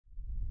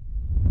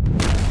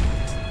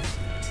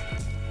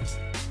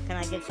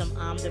get some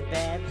the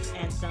bevs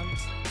and some...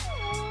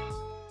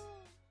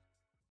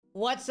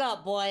 What's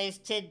up, boys?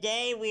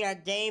 Today we are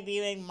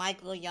debuting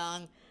Michael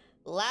Young.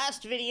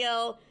 Last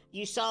video,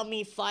 you saw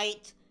me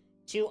fight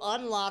to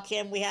unlock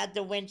him. We had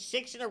to win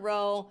 6 in a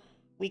row.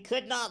 We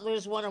could not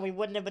lose one or we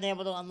wouldn't have been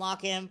able to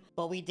unlock him.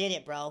 But we did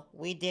it, bro.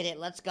 We did it.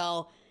 Let's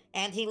go.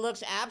 And he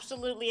looks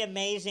absolutely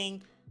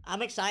amazing.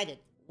 I'm excited.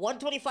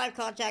 125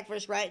 contact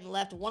versus right and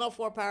left.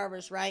 104 power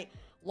versus right.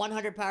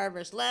 100 power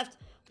versus left.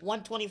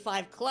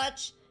 125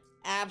 clutch.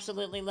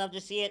 Absolutely love to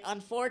see it.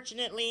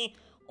 Unfortunately,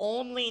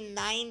 only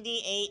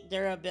 98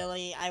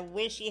 durability. I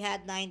wish he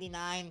had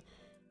 99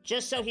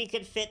 just so he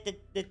could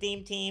fit the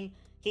theme team.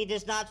 He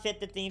does not fit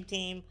the theme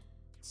team.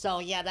 So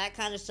yeah, that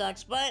kind of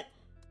sucks, but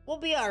we'll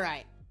be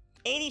alright.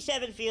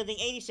 87 fielding,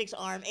 86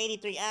 arm,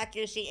 83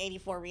 accuracy,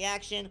 84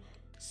 reaction,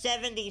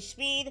 70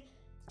 speed.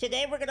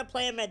 Today we're going to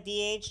play him at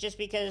DH just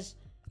because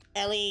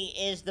Ellie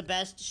is the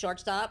best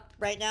shortstop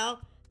right now,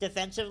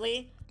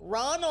 defensively.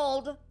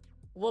 Ronald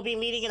will be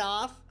leading it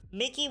off.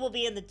 Mickey will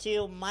be in the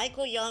 2.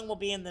 Michael Young will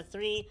be in the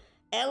 3.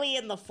 Ellie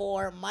in the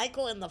 4.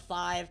 Michael in the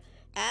 5.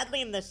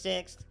 Adley in the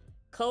 6th.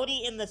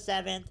 Cody in the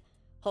 7th.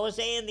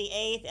 Jose in the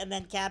 8th. And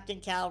then Captain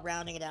Cal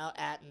rounding it out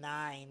at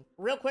 9.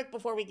 Real quick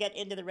before we get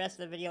into the rest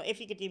of the video, if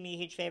you could do me a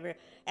huge favor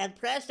and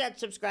press that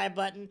subscribe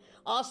button.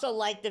 Also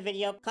like the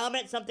video.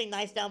 Comment something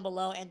nice down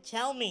below and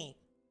tell me,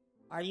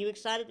 are you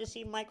excited to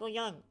see Michael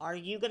Young? Are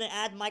you going to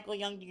add Michael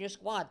Young to your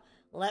squad?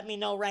 Let me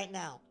know right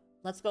now.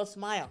 Let's go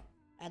smile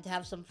and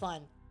have some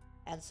fun.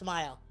 And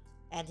smile.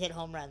 And hit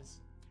home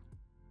runs.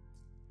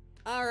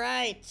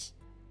 Alright.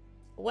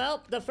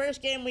 Well, the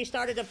first game we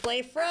started to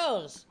play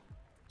froze.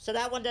 So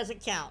that one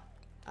doesn't count.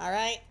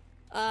 Alright.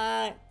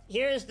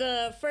 Here's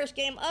the first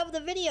game of the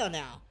video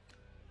now.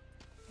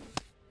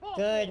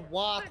 Good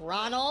walk,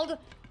 Ronald.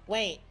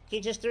 Wait, he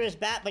just threw his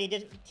bat, but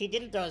he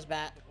didn't throw his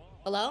bat.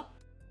 Hello?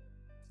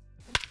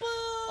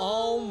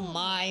 Oh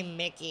my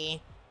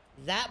Mickey.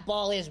 That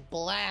ball is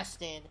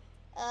blasted.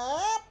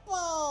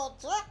 Apple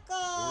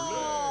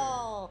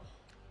Choco!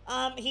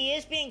 He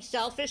is being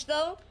selfish,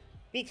 though,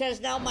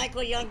 because now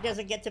Michael Young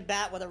doesn't get to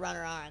bat with a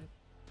runner on.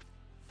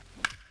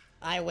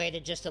 I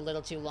waited just a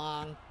little too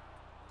long.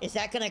 Is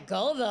that gonna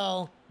go,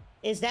 though?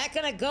 Is that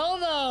gonna go,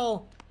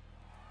 though?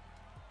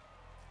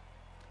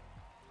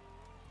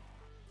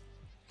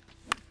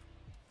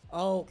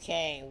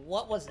 Okay,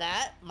 what was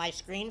that? My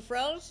screen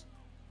froze?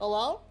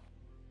 Hello?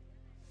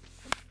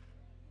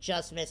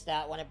 Just missed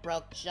that one. It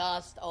broke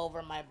just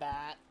over my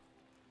bat.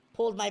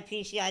 Pulled my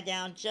PCI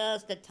down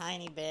just a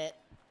tiny bit.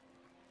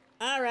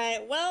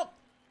 Alright, well,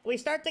 we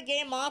start the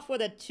game off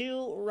with a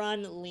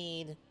 2-run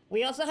lead.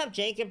 We also have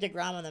Jacob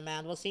deGrom on the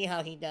mound. We'll see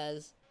how he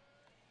does.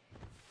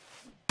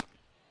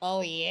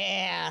 Oh,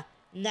 yeah.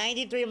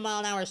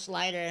 93-mile-an-hour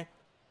slider.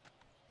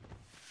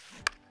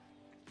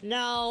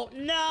 No,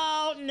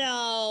 no,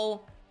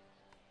 no.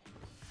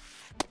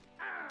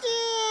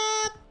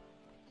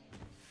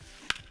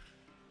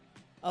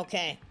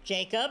 Okay,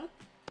 Jacob,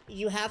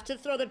 you have to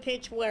throw the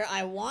pitch where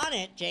I want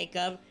it,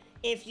 Jacob,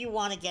 if you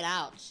want to get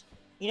outs.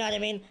 You know what I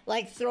mean?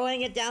 Like,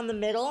 throwing it down the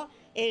middle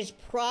is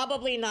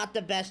probably not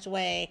the best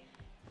way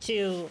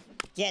to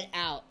get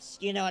outs.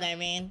 You know what I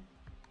mean?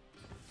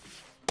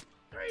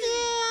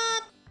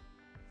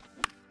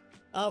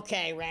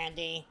 Okay,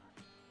 Randy.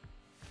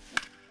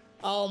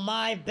 Oh,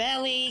 my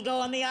belly,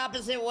 going the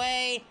opposite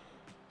way.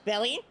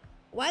 Belly,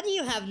 why do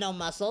you have no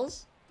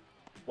muscles?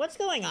 What's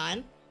going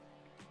on?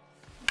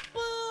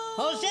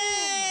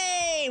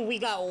 Jose! We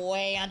got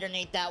way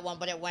underneath that one,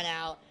 but it went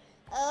out.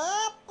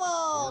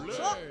 Apple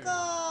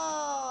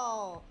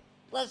Choco!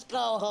 Let's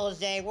go,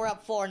 Jose. We're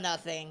up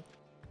 4-0.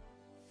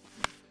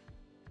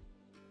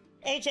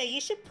 AJ,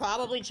 you should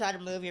probably try to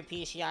move your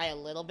PCI a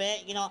little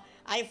bit. You know,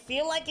 I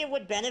feel like it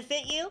would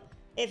benefit you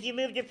if you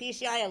moved your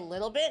PCI a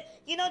little bit.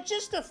 You know,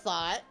 just a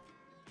thought.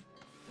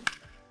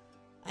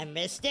 I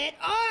missed it.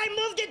 Oh, I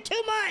moved it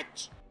too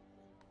much!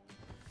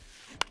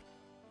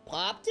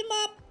 Popped him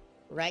up.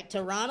 Right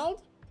to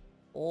Ronald.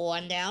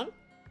 1 down.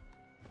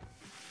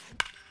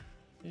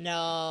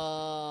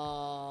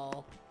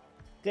 No.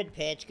 Good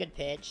pitch, good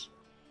pitch.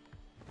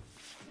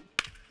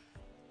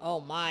 Oh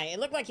my, it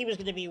looked like he was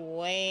going to be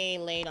way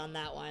late on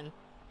that one.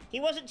 He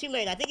wasn't too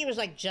late. I think he was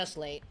like just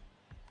late.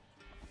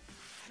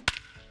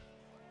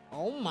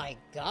 Oh my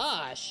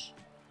gosh.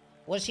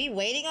 Was he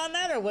waiting on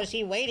that or was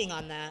he waiting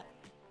on that?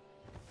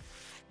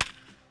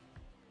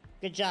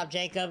 Good job,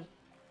 Jacob.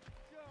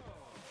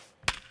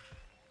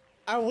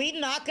 Are we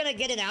not going to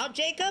get an out,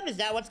 Jacob? Is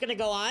that what's going to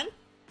go on?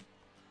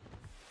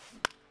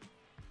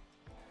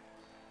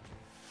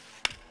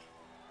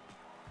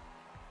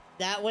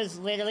 That was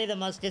literally the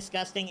most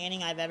disgusting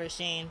inning I've ever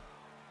seen.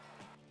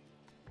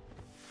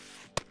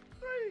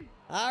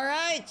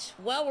 Alright,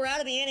 well, we're out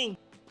of the inning.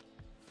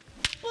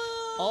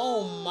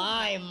 Oh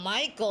my,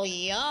 Michael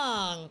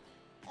Young.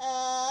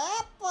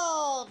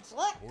 Apple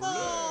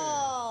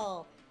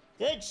Choco.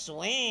 Good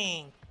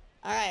swing.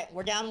 Alright,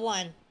 we're down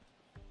 1.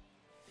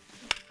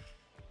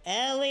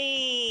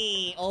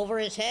 Ellie! Over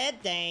his head,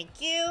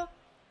 thank you.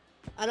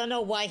 I don't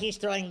know why he's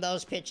throwing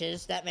those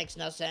pitches. That makes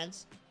no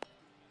sense.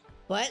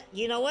 But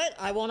you know what?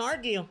 I won't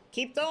argue.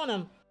 Keep throwing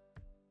them.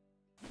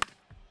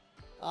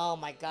 Oh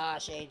my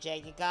gosh,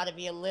 AJ, you gotta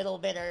be a little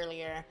bit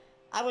earlier.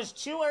 I was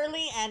too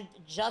early and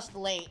just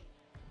late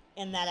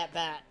in that at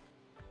bat.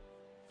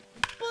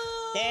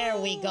 There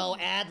we go,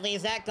 Adley.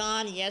 Is that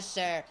gone? Yes,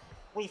 sir.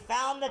 We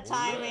found the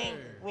timing.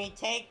 We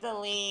take the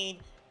lead.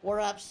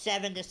 We're up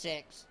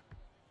 7-6.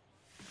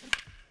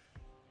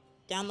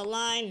 Down the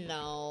line?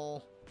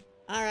 No.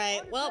 All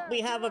right. Well,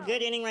 we have a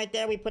good inning right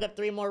there. We put up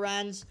 3 more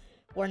runs.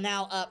 We're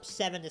now up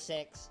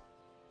 7-6.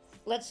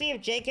 Let's see if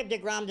Jacob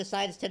deGrom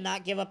decides to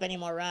not give up any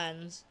more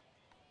runs.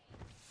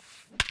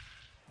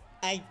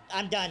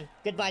 I'm done.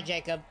 Goodbye,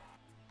 Jacob.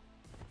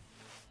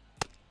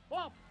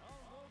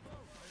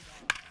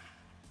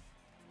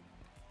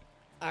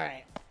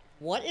 Alright.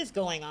 What is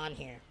going on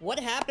here? What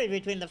happened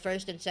between the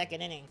first and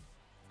second inning?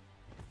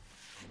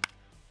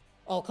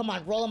 Oh, come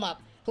on. Roll him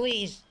up.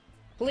 Please.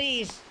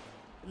 Please.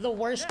 The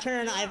worst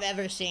turn I've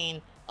ever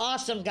seen.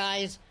 Awesome,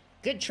 guys.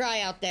 Good try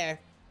out there.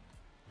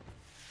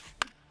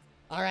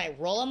 Alright,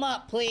 roll him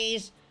up,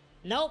 please.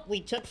 Nope,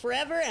 we took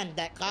forever, and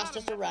that cost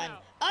us a run.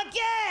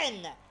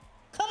 Again!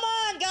 Come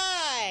on,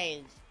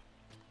 guys!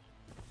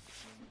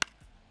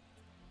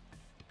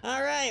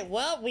 Alright,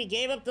 well, we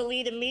gave up the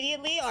lead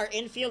immediately. Our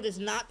infield is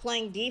not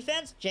playing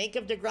defense.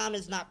 Jacob deGrom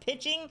is not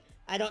pitching.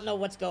 I don't know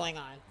what's going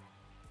on.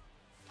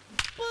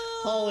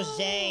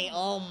 Jose,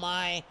 oh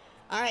my.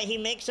 Alright, he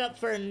makes up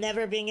for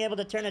never being able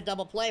to turn a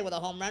double play with a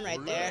home run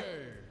right there.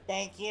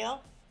 Thank you.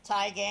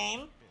 Tie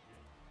game.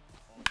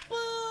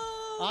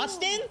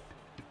 Austin?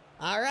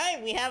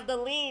 Alright, we have the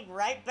lead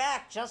right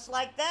back, just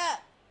like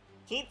that.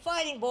 Keep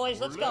fighting, boys.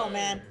 Let's go,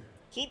 man.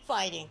 Keep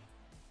fighting.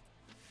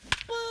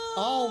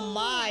 Oh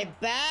my,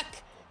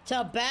 back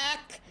to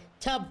back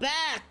to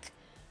back.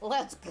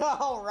 Let's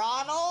go,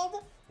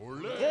 Ronald.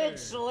 Good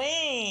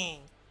swing.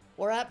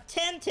 We're up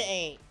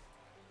 10-8.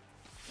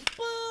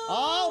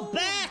 Oh,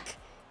 back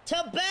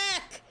to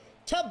back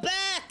to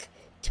back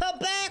to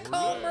back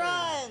home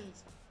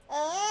runs.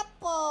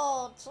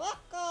 Apple,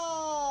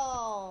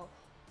 Choco.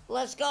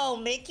 Let's go,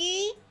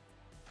 Mickey.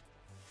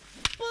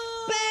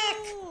 Back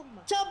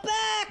to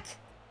back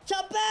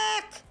to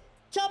back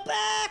to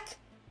back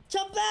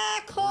to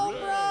back home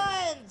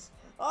runs.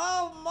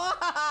 Oh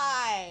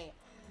my.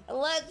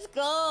 Let's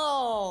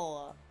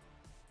go.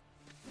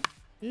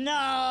 No.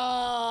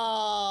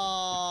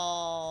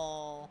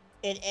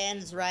 It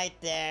ends right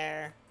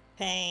there.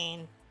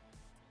 Pain.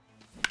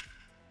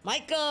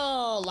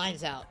 Michael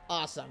lines out.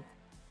 Awesome.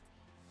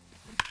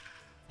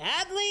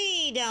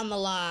 Adley down the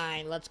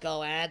line. Let's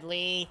go,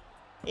 Adley.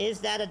 Is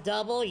that a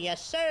double?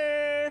 Yes,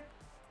 sir.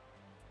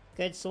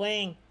 Good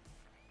swing.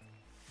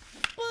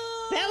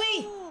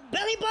 Belly!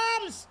 Belly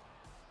bombs!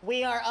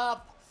 We are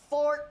up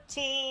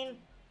 14.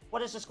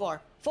 What is the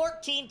score?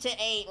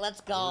 14-8.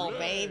 Let's go,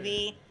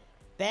 baby.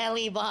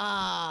 Belly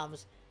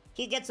bombs.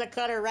 He gets a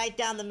cutter right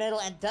down the middle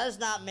and does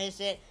not miss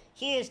it.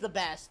 He is the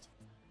best.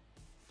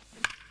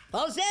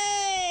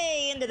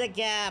 Jose into the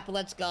gap.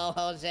 Let's go,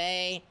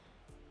 Jose.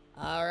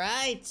 All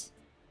right.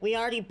 We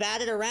already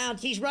batted around.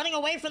 He's running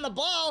away from the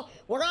ball.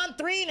 We're on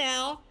 3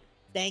 now.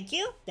 Thank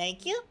you.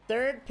 Thank you.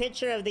 Third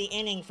pitcher of the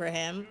inning for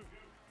him.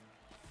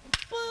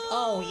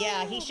 Oh,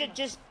 yeah. He should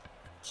just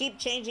keep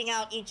changing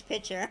out each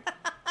pitcher.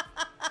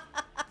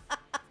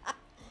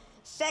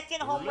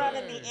 Second home run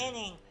in the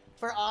inning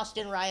for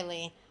Austin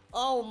Riley.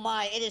 Oh,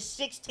 my. It is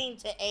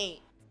 16-8.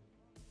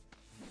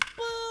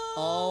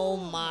 Oh,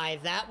 my.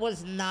 That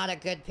was not a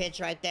good pitch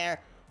right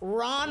there.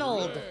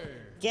 Ronald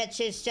gets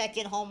his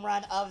second home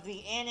run of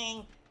the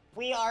inning.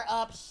 We are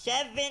up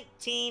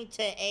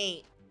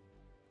 17-8.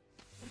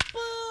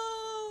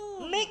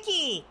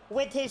 Mickey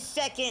with his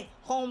second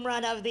home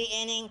run of the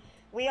inning.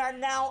 We are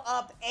now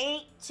up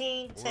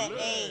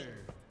 18-8.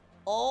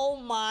 Oh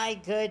my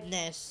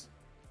goodness.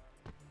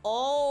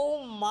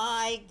 Oh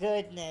my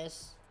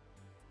goodness.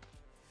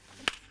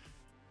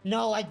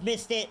 No, I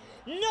missed it.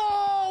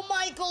 No,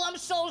 Michael, I'm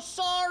so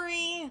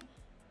sorry.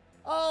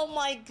 Oh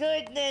my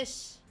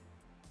goodness.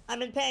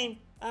 I'm in pain.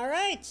 All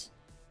right.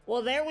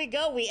 Well, there we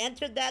go. We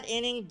entered that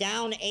inning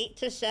down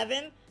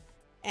 8-7,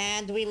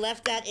 and we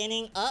left that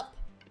inning up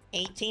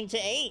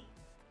 18-8.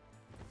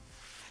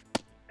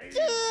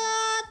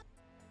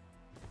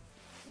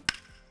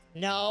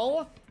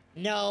 No,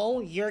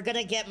 no, you're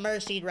gonna get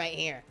mercied right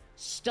here.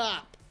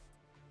 Stop.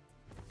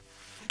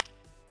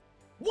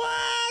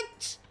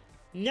 What?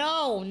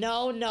 No,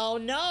 no, no,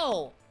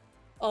 no.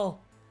 Oh.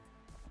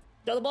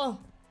 Throw the ball.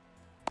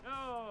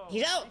 No.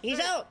 He's out. He's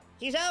out.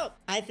 He's out.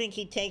 I think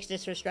he takes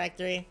this for strike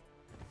 3.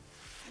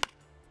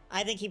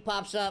 I think he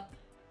pops up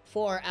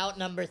for out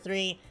number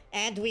 3.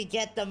 And we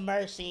get the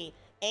mercy.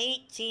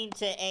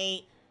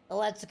 18-8.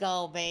 Let's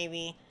go,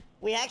 baby.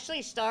 We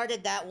actually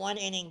started that one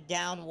inning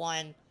down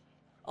 1.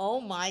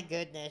 Oh, my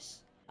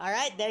goodness. All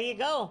right, there you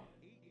go.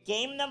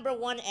 Game number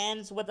 1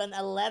 ends with an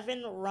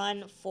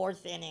 11-run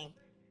 4th inning.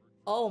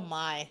 Oh,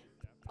 my.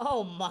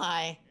 Oh,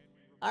 my.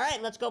 All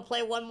right, let's go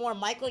play one more.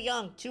 Michael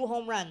Young, 2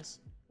 home runs.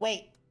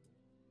 Wait.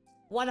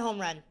 1 home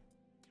run.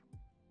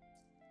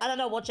 I don't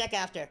know. We'll check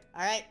after.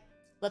 All right?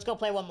 Let's go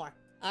play one more.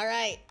 All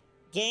right.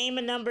 Game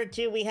number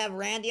 2, we have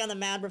Randy on the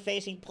mound. We're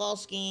facing Paul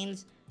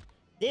Skeens.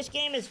 This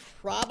game is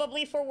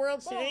probably for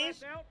World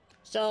Series.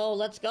 So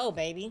let's go,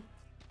 baby.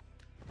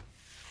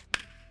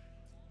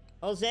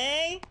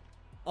 Jose.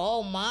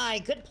 Oh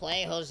my, good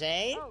play,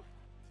 Jose.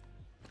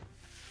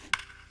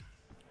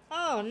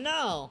 Oh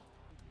no.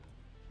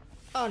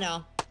 Oh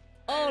no.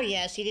 Oh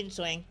yes, he didn't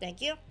swing.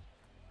 Thank you.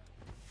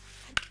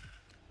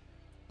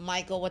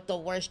 Michael with the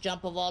worst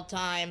jump of all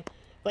time.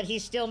 But he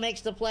still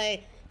makes the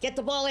play. Get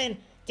the ball in.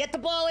 Get the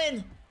ball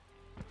in.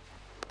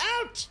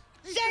 Out.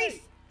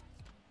 Safe.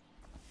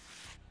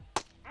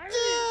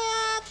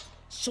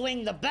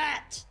 Swing the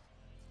bat.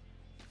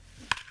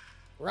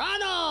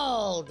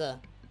 Ronald.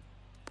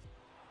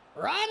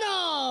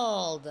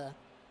 Ronald.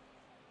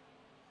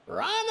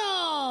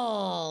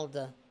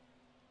 Ronald.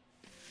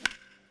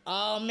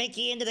 Oh,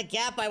 Mickey into the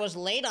gap. I was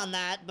late on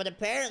that, but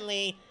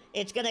apparently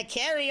it's going to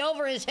carry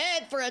over his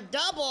head for a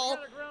double.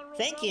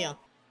 Thank you.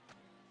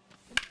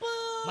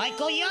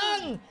 Michael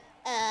Young.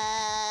 Apple.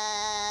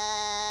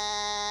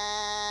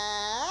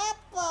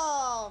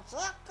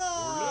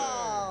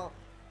 Taco.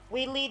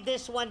 We lead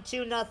this one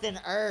 2-0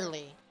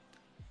 early.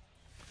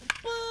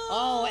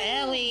 Oh,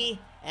 Ellie.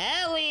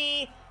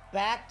 Ellie.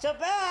 Back to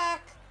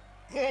back.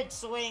 Good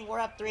swing. We're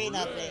up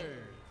 3-0.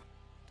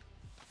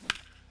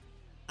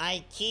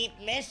 I keep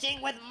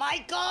missing with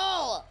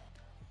Michael.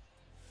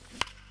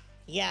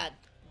 Yeah,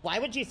 why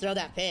would you throw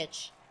that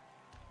pitch?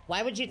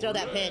 Why would you throw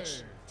that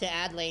pitch to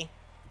Adley?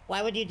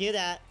 Why would you do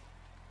that?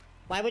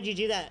 Why would you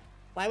do that?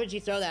 Why would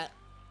you throw that?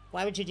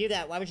 Why would you do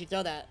that? Why would you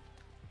throw that?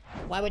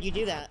 Why would you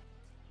do that?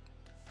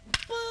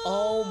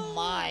 Oh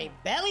my,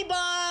 belly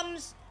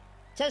bombs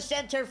to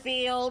center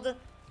field.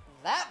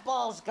 That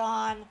ball's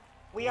gone.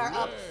 We are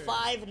up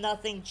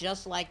 5-0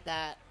 just like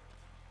that.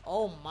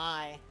 Oh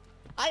my.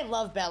 I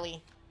love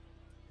Belly.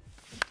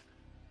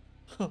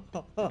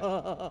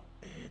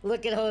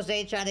 Look at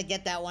Jose trying to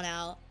get that one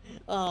out.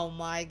 Oh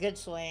my, good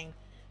swing.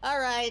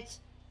 Alright.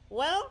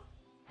 Well,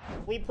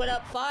 we put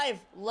up 5.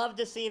 Love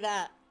to see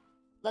that.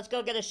 Let's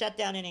go get a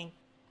shutdown inning.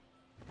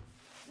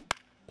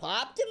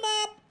 Popped him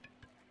up.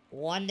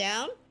 1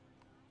 down.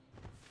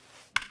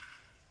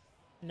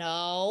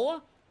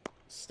 No.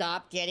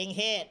 Stop getting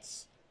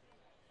hits.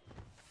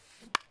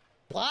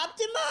 Popped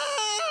him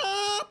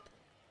up.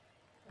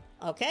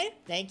 Okay,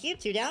 thank you.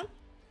 2 down.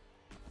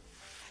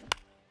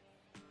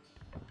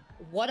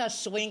 What a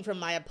swing from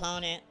my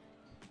opponent.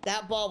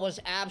 That ball was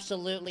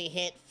absolutely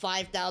hit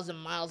 5,000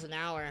 miles an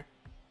hour.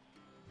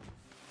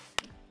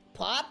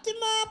 Popped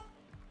him up.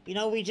 You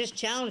know, we just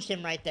challenged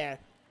him right there.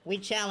 We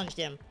challenged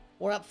him.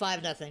 We're up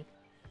 5-0.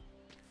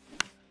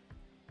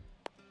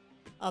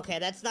 Okay,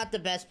 that's not the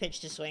best pitch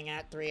to swing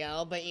at,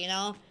 3-0, but you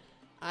know,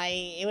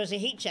 it was a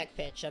heat check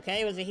pitch,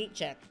 okay? It was a heat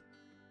check.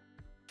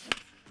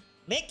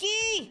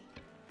 Mickey!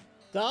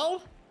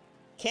 Go.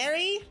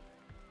 Carry.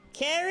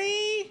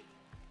 Carry.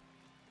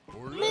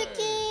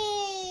 Mickey!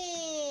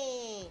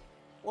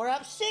 We're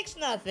up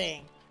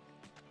 6-0.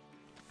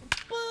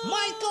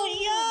 Michael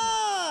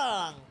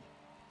Young!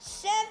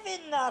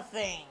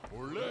 7-0.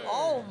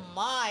 Oh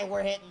my,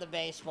 we're hitting the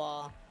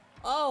baseball.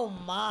 Oh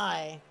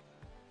my.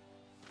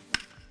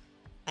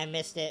 I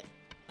missed it.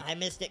 I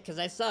missed it because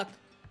I suck.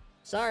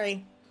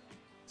 Sorry.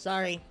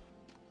 Sorry.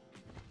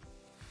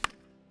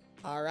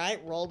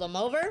 Alright, rolled them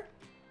over.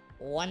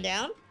 1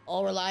 down.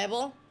 All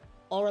reliable.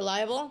 All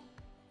reliable.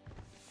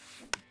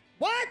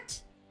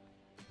 What?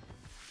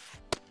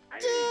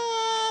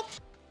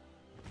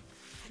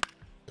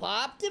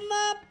 Popped him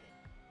up.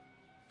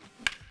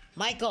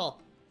 Michael.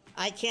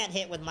 I can't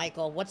hit with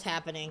Michael. What's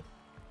happening?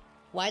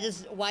 Why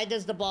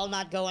does the ball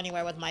not go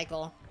anywhere with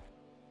Michael?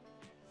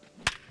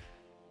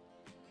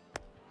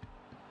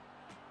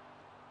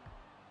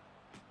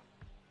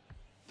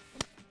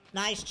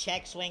 Nice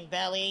check swing,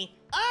 Belly.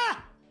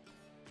 Ah!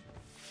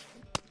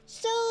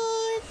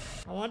 Sword!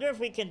 I wonder if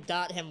we can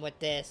dot him with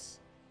this.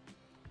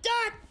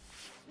 Dot!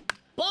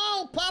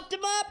 Ball! Popped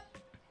him up!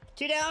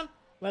 2 down.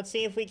 Let's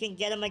see if we can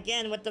get him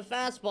again with the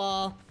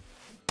fastball.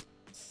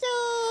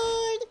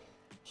 Sword!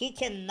 He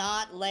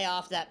cannot lay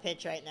off that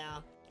pitch right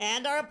now.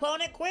 And our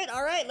opponent quit.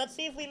 Alright, let's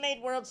see if we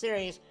made World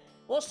Series.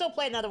 We'll still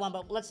play another one,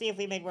 but let's see if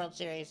we made World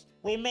Series.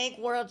 We make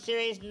World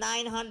Series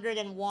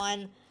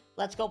 901.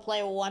 Let's go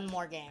play one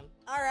more game.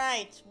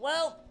 Alright,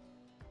 well,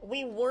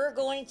 we were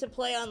going to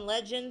play on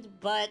Legend,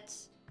 but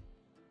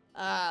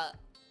I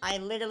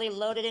literally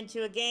loaded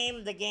into a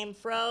game. The game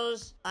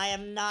froze. I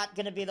am not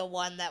going to be the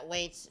one that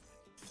waits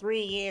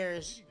 3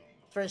 years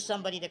for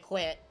somebody to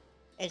quit.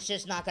 It's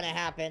just not going to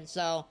happen.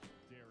 So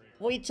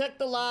we took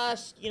the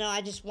loss. You know,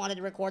 I just wanted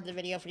to record the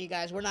video for you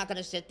guys. We're not going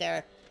to sit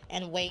there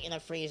and wait in a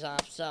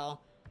freeze-off. So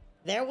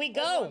there we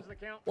go.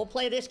 We'll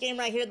play this game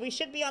right here. We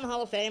should be on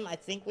Hall of Fame. I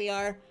think we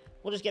are.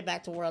 We'll just get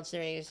back to World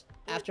Series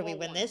after we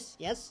win this.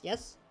 Yes,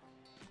 yes.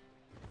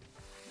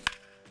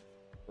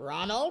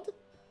 Ronald.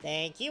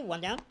 Thank you.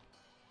 1 down.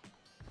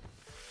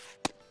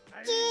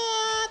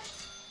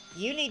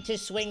 You need to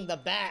swing the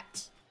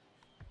bat.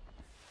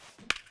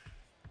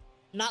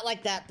 Not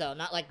like that, though.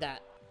 Not like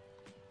that.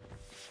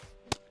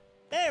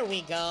 There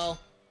we go.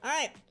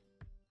 Alright.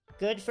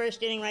 Good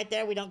first inning right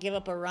there. We don't give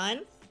up a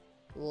run.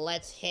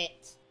 Let's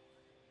hit.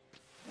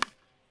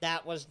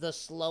 That was the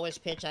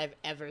slowest pitch I've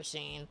ever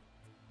seen.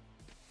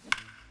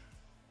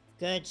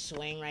 Good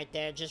swing right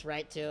there. Just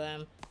right to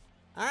him.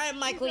 All right,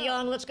 Michael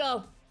Young, let's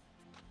go.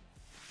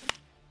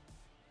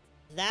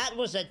 That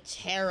was a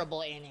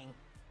terrible inning.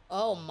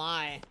 Oh,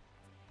 my.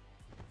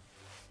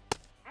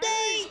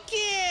 Thank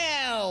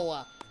you!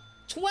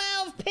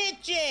 12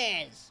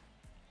 pitches!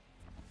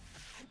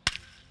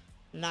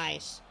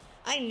 Nice.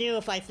 I knew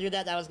if I threw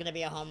that, that was going to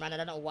be a home run. I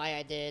don't know why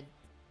I did.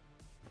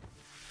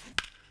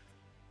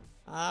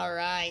 All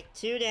right,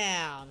 2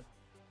 down.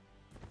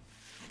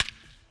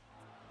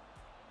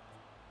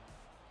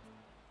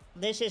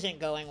 This isn't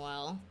going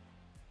well.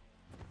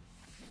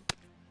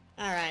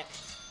 All right,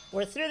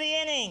 we're through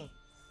the inning.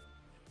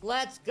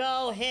 Let's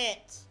go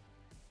hit.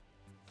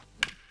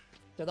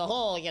 To the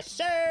hole, yes,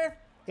 sir.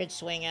 Good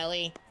swing,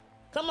 Ellie.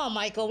 Come on,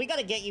 Michael, we got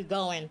to get you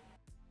going.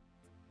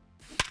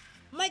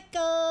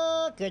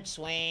 Michael, good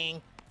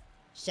swing.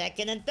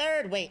 Second and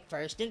third. Wait,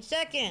 first and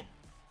second.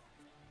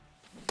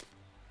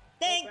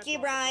 Thank you,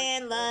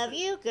 Brian. Love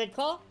you. Good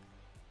call.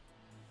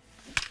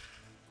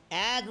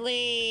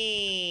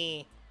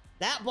 Adley.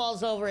 That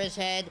ball's over his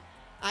head.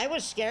 I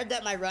was scared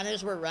that my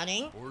runners were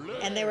running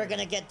and they were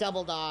going to get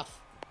doubled off.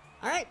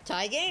 All right,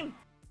 tie game.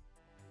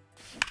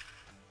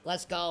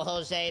 Let's go,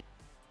 Jose.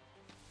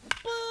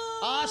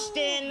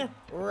 Austin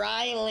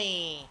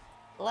Riley.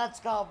 Let's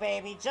go,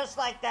 baby. Just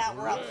like that,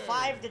 we're up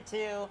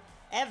 5-2.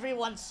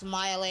 Everyone's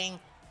smiling.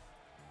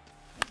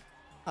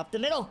 Up the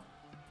middle.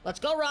 Let's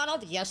go,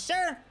 Ronald. Yes,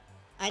 sir.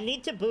 I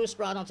need to boost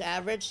Ronald's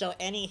average, so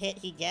any hit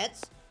he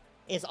gets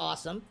is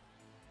awesome.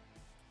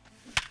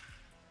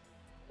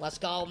 Let's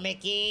go,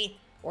 Mickey.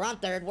 We're on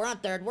third. We're on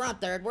third. We're on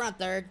third. We're on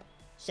third.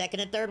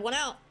 Second and third, one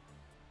out.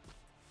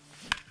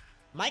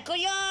 Michael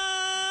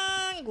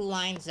Young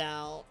lines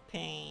out.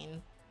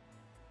 Payne.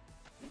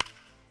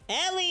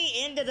 Ellie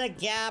into the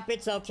gap.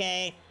 It's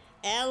okay.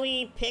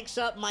 Ellie picks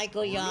up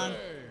Michael Young.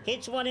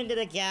 Hits one into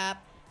the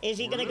gap. Is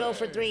he going to go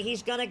for 3?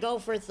 He's going to go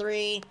for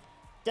 3.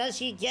 Does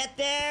he get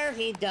there?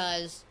 He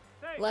does.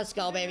 Let's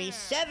go, baby.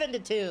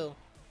 7-2.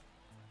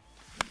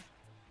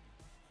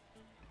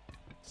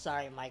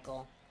 Sorry,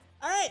 Michael.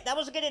 All right, that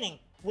was a good inning.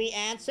 We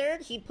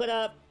answered. He put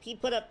up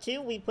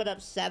 2. We put up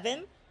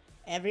 7.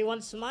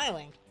 Everyone's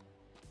smiling.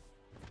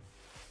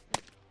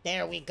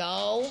 There we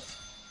go.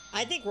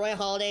 I think Roy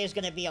Halladay is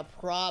going to be a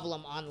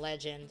problem on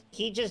Legend.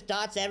 He just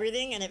dots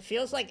everything, and it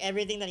feels like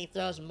everything that he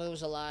throws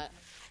moves a lot.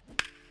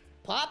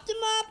 Popped him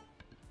up.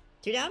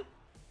 2 down.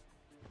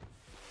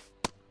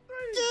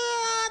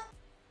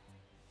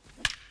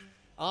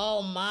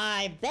 Oh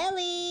my,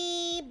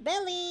 Belly!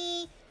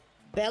 Belly!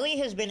 Belly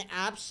has been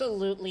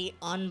absolutely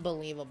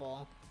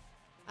unbelievable.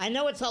 I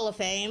know it's Hall of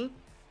Fame,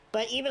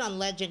 but even on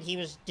Legend, he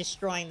was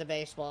destroying the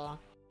baseball.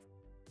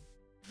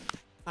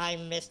 I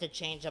missed a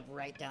changeup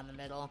right down the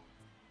middle.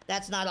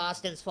 That's not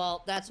Austin's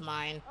fault. That's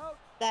mine.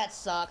 That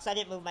sucks. I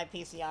didn't move my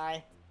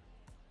PCI.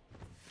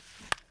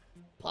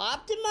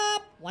 Popped him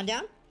up. 1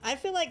 down. I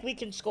feel like we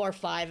can score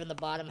 5 in the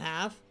bottom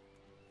half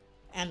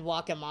and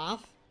walk him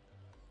off.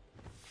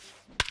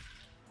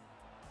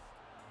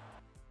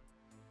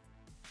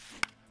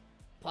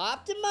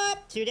 Popped him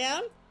up. 2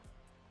 down.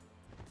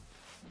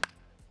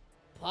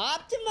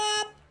 Popped him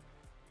up.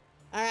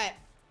 All right.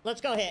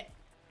 Let's go hit.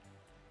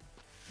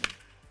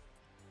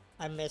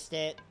 I missed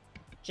it.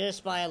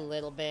 Just by a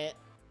little bit.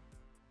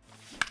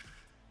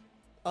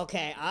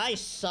 Okay, I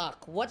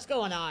suck. What's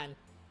going on?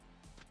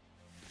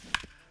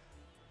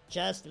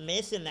 Just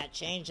missing that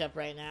changeup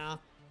right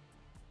now.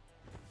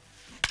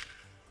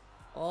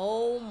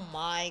 Oh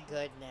my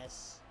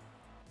goodness.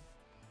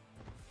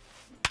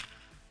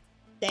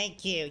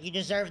 Thank you. You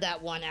deserve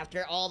that one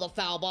after all the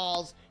foul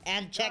balls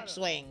and check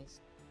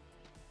swings.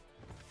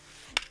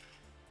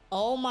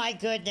 Oh my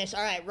goodness.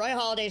 All right, Roy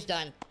Halladay's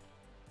done.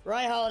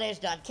 Roy Halladay's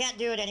done. Can't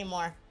do it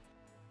anymore.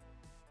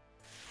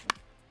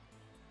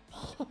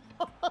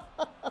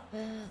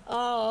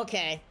 Oh,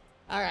 okay.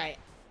 All right.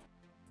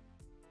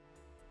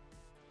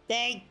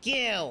 Thank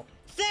you.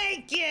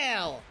 Thank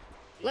you.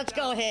 Let's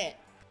go hit.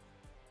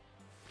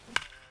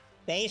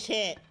 Base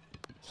hit.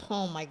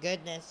 Oh my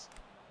goodness.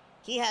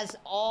 He has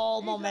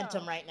all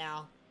momentum right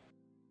now.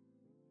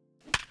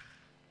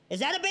 Is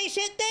that a base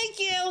hit? Thank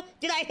you.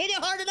 Did I hit it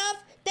hard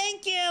enough?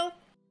 Thank you.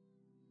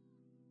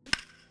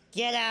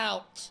 Get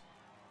out.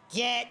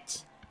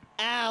 Get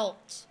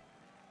out.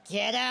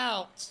 Get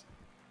out.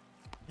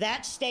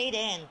 That stayed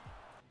in.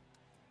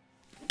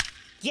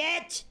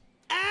 Get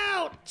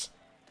out.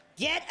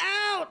 Get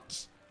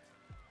out.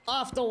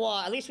 Off the wall.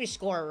 At least we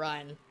score a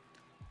run.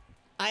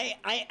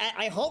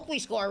 I hope we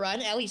score a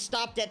run. Ellie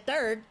stopped at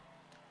third.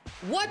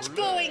 What's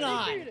going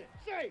on?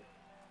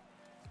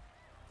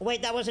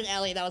 Wait, that wasn't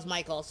Ellie. That was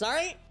Michael.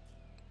 Sorry.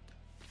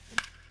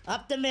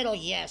 Up the middle.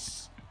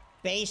 Yes.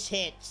 Base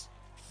hit.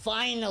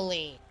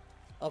 Finally.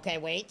 Okay,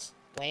 wait.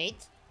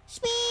 Wait.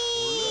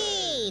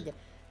 Speed!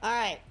 All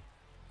right.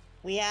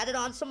 We added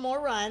on some more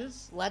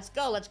runs. Let's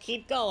go. Let's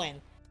keep going.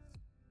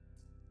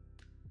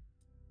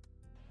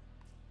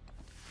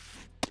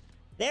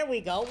 There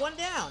we go. 1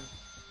 down.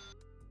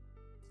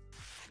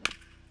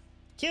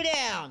 2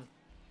 down.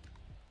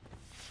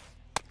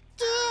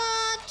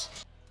 Dot!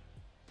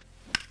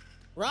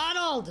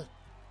 Ronald!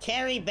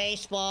 Carry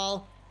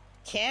baseball.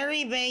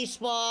 Carry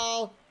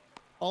baseball.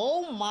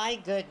 Oh my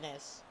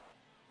goodness.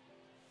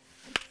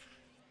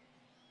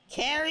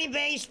 Carry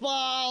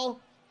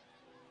baseball.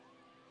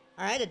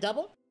 Alright, a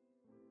double.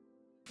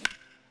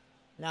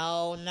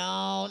 No,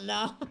 no,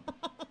 no.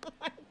 Oh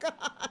my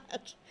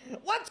gosh.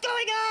 What's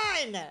going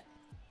on?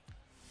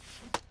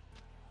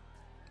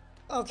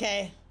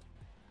 Okay.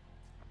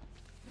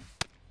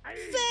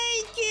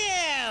 Thank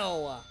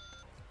you!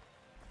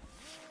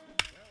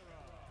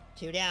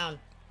 2 down.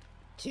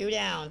 2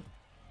 down.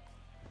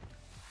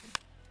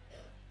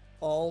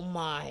 Oh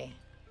my.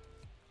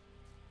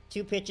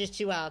 2 pitches,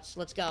 2 outs.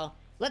 Let's go.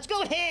 Let's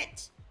go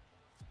hit!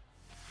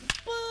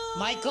 Boom.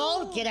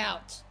 Michael, get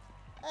out.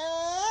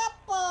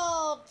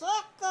 Apple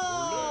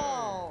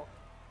Taco!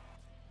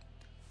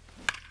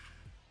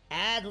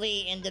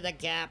 Adley into the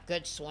gap.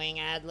 Good swing,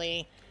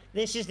 Adley.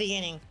 This is the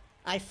inning.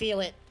 I feel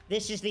it.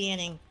 This is the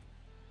inning.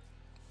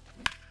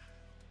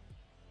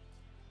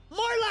 More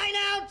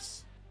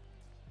lineouts!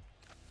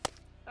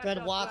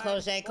 Good walk,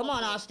 Jose. Come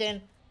on, Austin.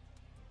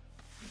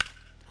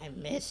 I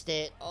missed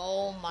it.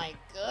 Oh my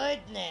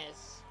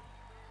goodness.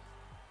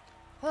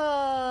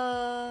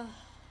 Wow.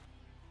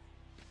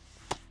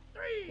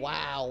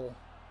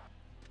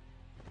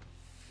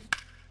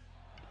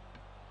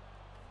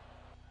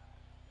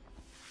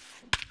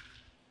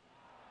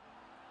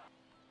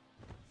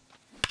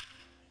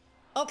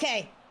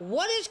 Okay,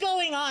 what is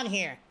going on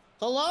here?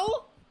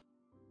 Hello?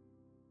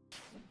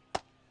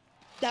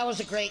 That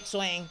was a great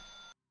swing.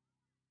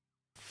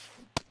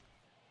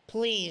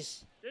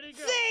 Please.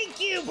 Thank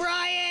you,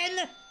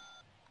 Brian!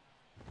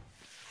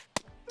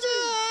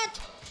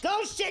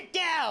 Go sit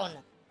down!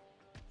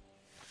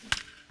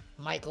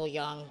 Michael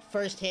Young,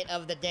 first hit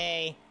of the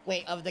day.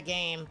 Wait, of the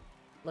game.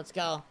 Let's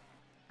go.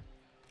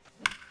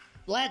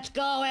 Let's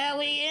go,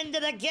 Ellie,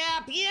 into the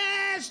gap.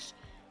 Yes!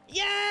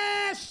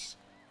 Yes!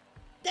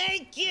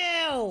 Thank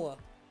you!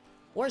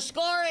 We're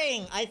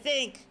scoring, I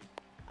think.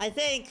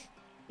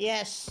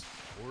 Yes.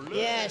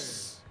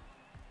 Yes.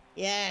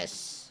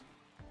 Yes.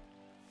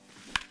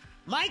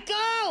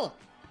 Michael!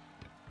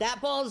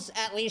 That ball's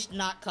at least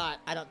not caught,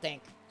 I don't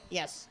think.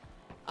 Yes.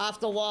 Off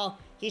the wall.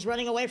 He's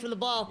running away from the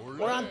ball.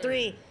 We're on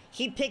 3.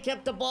 He picked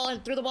up the ball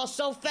and threw the ball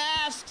so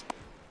fast.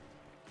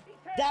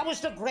 That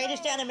was the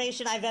greatest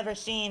animation I've ever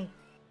seen.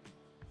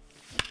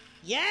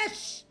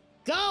 Yes!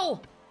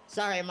 Go!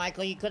 Sorry,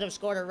 Michael, you could have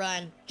scored a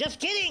run. Just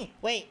kidding!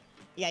 Wait.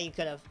 Yeah, you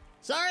could have.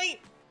 Sorry!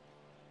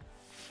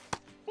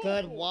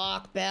 Good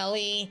walk,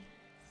 Belly.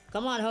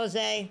 Come on,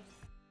 Jose.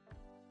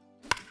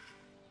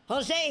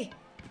 Jose!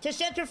 To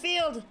center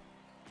field!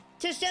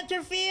 To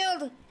center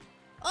field!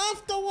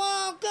 Off the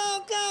wall!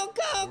 Go, go,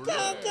 go,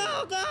 go,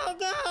 go, go,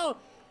 go!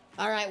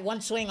 Alright,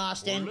 1 swing,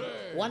 Austin.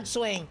 1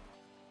 swing.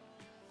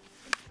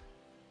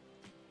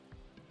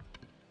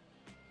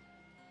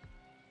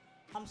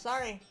 I'm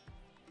sorry.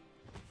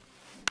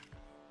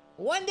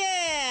 1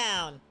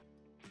 down!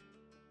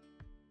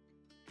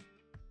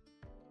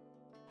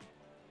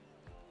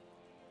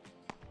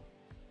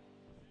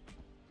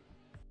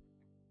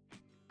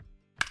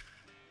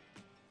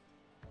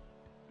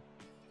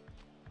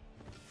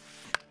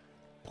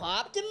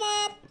 Popped him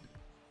up!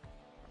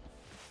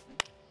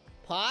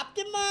 Popped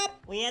him up!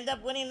 We end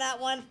up winning that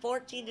one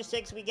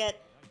 14-6. We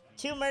get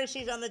 2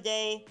 mercies on the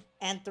day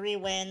and 3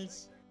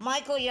 wins.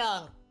 Michael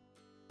Young,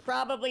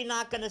 probably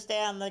not going to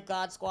stay on the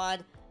God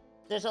Squad.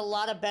 There's a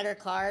lot of better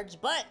cards,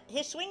 but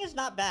his swing is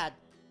not bad.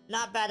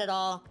 Not bad at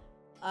all.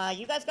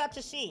 You guys got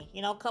to see,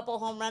 you know, a couple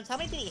home runs. How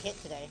many did he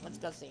hit today? Let's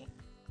go see.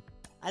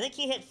 I think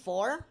he hit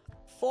 4.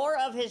 4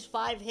 of his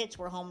 5 hits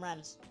were home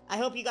runs. I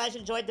hope you guys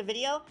enjoyed the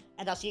video,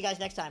 and I'll see you guys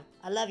next time.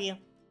 I love you.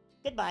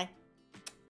 Goodbye.